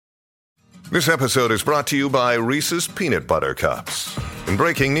This episode is brought to you by Reese's Peanut Butter Cups. In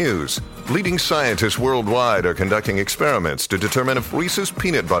breaking news, leading scientists worldwide are conducting experiments to determine if Reese's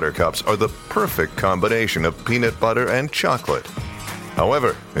Peanut Butter Cups are the perfect combination of peanut butter and chocolate.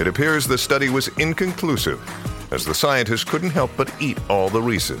 However, it appears the study was inconclusive, as the scientists couldn't help but eat all the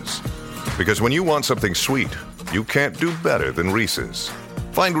Reese's. Because when you want something sweet, you can't do better than Reese's.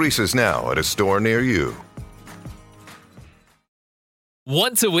 Find Reese's now at a store near you.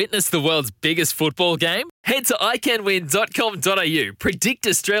 Want to witness the world's biggest football game? Head to iCanWin.com.au, predict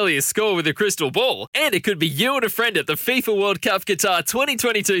Australia's score with a crystal ball, and it could be you and a friend at the FIFA World Cup Qatar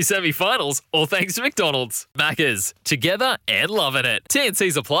 2022 semi-finals, all thanks to McDonald's. Maccas, together and loving it.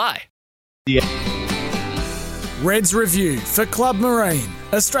 TNCs apply. Yeah. Reds Review for Club Marine,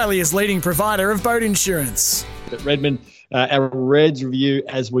 Australia's leading provider of boat insurance. At Redmond, our Reds Review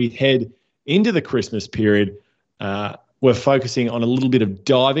as we head into the Christmas period, we're focusing on a little bit of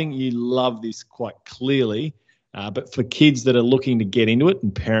diving. You love this quite clearly, but for kids that are looking to get into it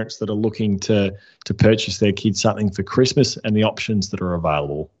and parents that are looking to purchase their kids something for Christmas and the options that are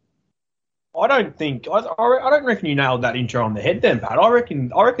available. I don't reckon you nailed that intro on the head then, Pat. I reckon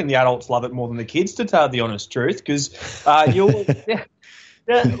the adults love it more than the kids, to tell the honest truth, because we're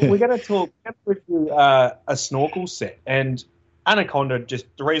going to talk through a snorkel set. And Anaconda, just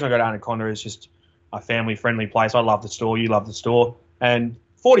the reason I go to Anaconda is just a family-friendly place. I love the store. You love the store. And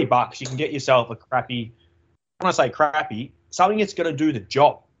 $40, you can get yourself a crappy, when I say crappy, something that's going to do the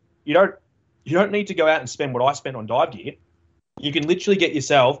job. You don't need to go out and spend what I spent on dive gear. You can literally get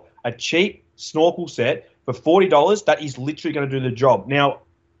yourself a cheap snorkel set for $40 that is literally going to do the job. Now,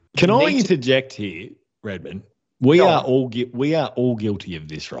 can I interject here, Redmond? We are all guilty of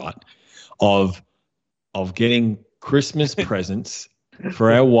this, right? Of getting Christmas presents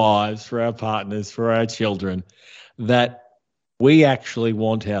for our wives, for our partners, for our children, that we actually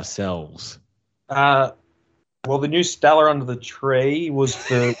want ourselves. Well, the new Stella under the tree was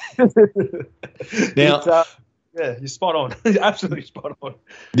the... Now, yeah, you're spot on. You're absolutely spot on.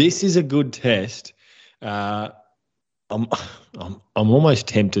 This is a good test. I'm almost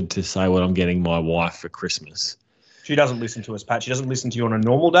tempted to say what I'm getting my wife for Christmas. She doesn't listen to us, Pat. She doesn't listen to you on a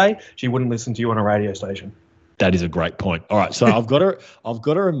normal day. She wouldn't listen to you on a radio station. That is a great point. All right, so I've got her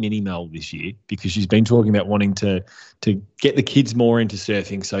a mini Mel this year because she's been talking about wanting to get the kids more into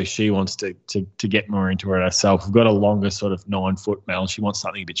surfing, so she wants to get more into it herself. We've got a longer sort of 9-foot Mel. She wants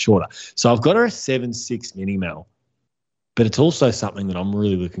something a bit shorter. So I've got her a 7.6 mini Mel, but it's also something that I'm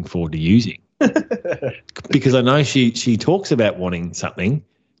really looking forward to using because I know she talks about wanting something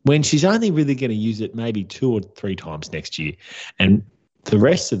when she's only really going to use it maybe 2 or 3 times next year, and the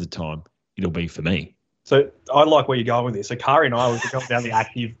rest of the time it'll be for me. So I like where you're going with this. So Kari and I were going down the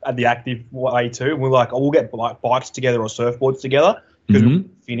active way too, and we're like, we'll get bikes together or surfboards together because we'll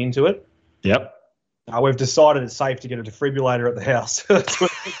fit into it. Yep. We've decided it's safe to get a defibrillator at the house.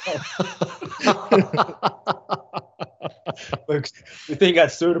 We think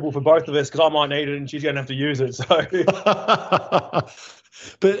that's suitable for both of us because I might need it and she's going to have to use it. So,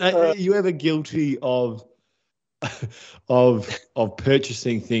 but are you ever guilty of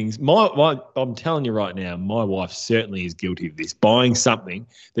purchasing things? I'm telling you right now, my wife certainly is guilty of this, buying something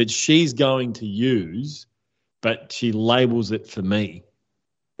that she's going to use, but she labels it for me.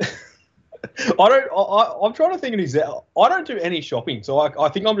 I'm trying to think of an example. I don't do any shopping, so I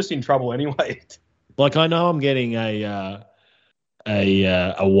think I'm just in trouble anyway. Like I know I'm getting a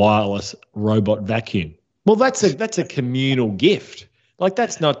wireless robot vacuum. Well, that's a communal gift. Like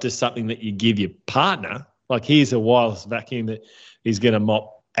that's not just something that you give your partner. Like, here's a wireless vacuum that is going to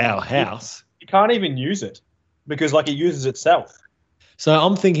mop our house. You can't even use it because, like, it uses itself. So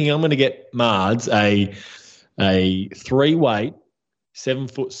I'm thinking I'm going to get Mards a 3-weight,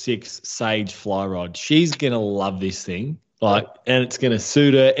 7'6" Sage fly rod. She's going to love this thing, and it's going to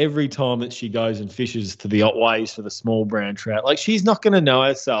suit her every time that she goes and fishes to the Otways for the small brown trout. Like, she's not going to know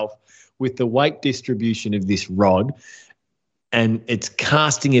herself with the weight distribution of this rod and its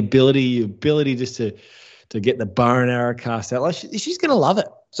casting ability just to get the bow and arrow cast out. Like she's going to love it.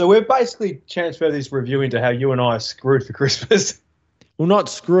 So we've basically transferred this review into how you and I are screwed for Christmas. Well, not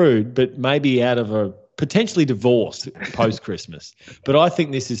screwed, but maybe out of a potentially divorced post-Christmas. But I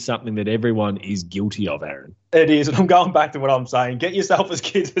think this is something that everyone is guilty of, Aaron. It is, and I'm going back to what I'm saying. Get yourself as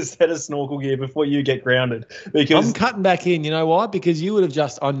kids a set of snorkel gear before you get grounded. Because I'm cutting back in. You know why? Because you would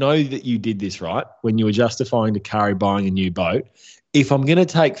have I know that you did this, right, when you were justifying to Kari buying a new boat. If I'm going to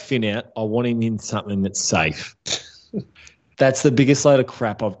take Finn out, I want him in something that's safe. That's the biggest load of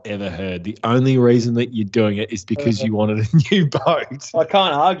crap I've ever heard. The only reason that you're doing it is because you wanted a new boat. I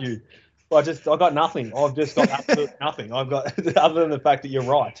can't argue. I got nothing. I've just got absolutely nothing. I've got other than the fact that you're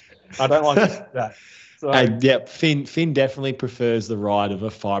right. I don't like that. So, Finn definitely prefers the ride of a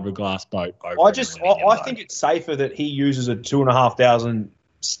fiberglass boat. I think it's safer that he uses a 2,500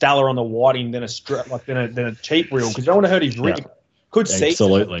 Stella on the whiting than a cheap reel, because you don't want to hurt his rig. Yeah. Could see.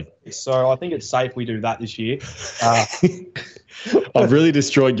 Absolutely. So I think it's safe we do that this year. I've really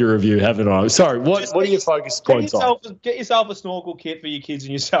destroyed your review, haven't I? Sorry, what are your focus points on? Get yourself a snorkel kit for your kids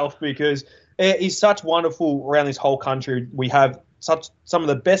and yourself, because it is such wonderful around this whole country. We have some of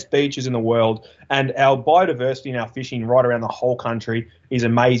the best beaches in the world, and our biodiversity and our fishing right around the whole country is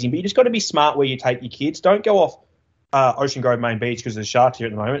amazing. But you just got to be smart where you take your kids. Don't go off Ocean Grove Main Beach because there's sharks here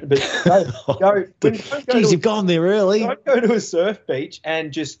at the moment. But You've gone there early. Don't go to a surf beach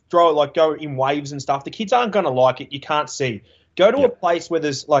and just go in waves and stuff. The kids aren't going to like it. You can't see. Go to a place where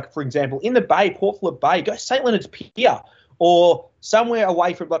there's, like, for example, in the Bay, Port Phillip Bay, go St. Leonard's Pier or somewhere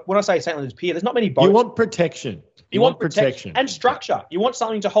away from, like, when I say St. Leonard's Pier, there's not many boats. You want protection. You want protection and structure. You want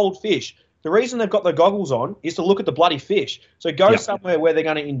something to hold fish. The reason they've got the goggles on is to look at the bloody fish. So go somewhere where they're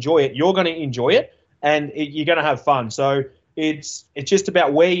going to enjoy it. You're going to enjoy it. And you're going to have fun. So it's just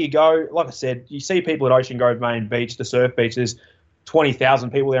about where you go. Like I said, you see people at Ocean Grove Main Beach, the surf beach. There's 20,000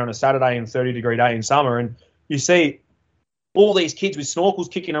 people there on a Saturday and 30-degree day in summer, and you see all these kids with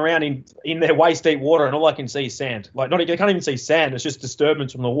snorkels kicking around in their waist-deep water, and all I can see is sand. They can't even see sand. It's just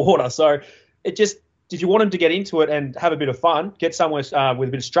disturbance from the water. So if you want them to get into it and have a bit of fun, get somewhere with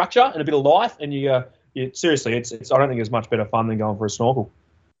a bit of structure and a bit of life, and seriously, it's I don't think it's much better fun than going for a snorkel.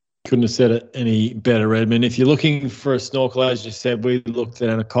 Couldn't have said it any better, Redmond. If you're looking for a snorkel, as you said, we looked at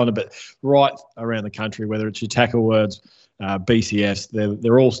Anaconda, but right around the country, whether it's your Tackle Words, BCFs,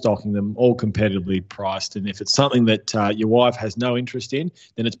 they're all stocking them, all competitively priced. And if it's something that your wife has no interest in,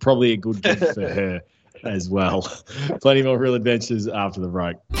 then it's probably a good gift for her as well. Plenty more real adventures after the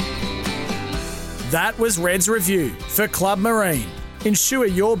break. That was Red's review for Club Marine. Insure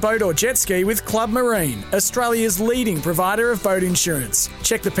your boat or jet ski with Club Marine, Australia's leading provider of boat insurance.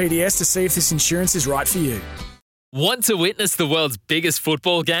 Check the PDS to see if this insurance is right for you. Want to witness the world's biggest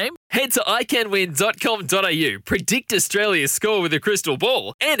football game? Head to iCanWin.com.au, predict Australia's score with a crystal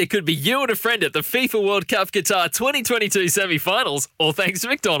ball, and it could be you and a friend at the FIFA World Cup Qatar 2022 semi-finals, all thanks to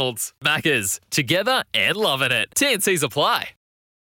McDonald's. Maccas, together and loving it. TNCs apply.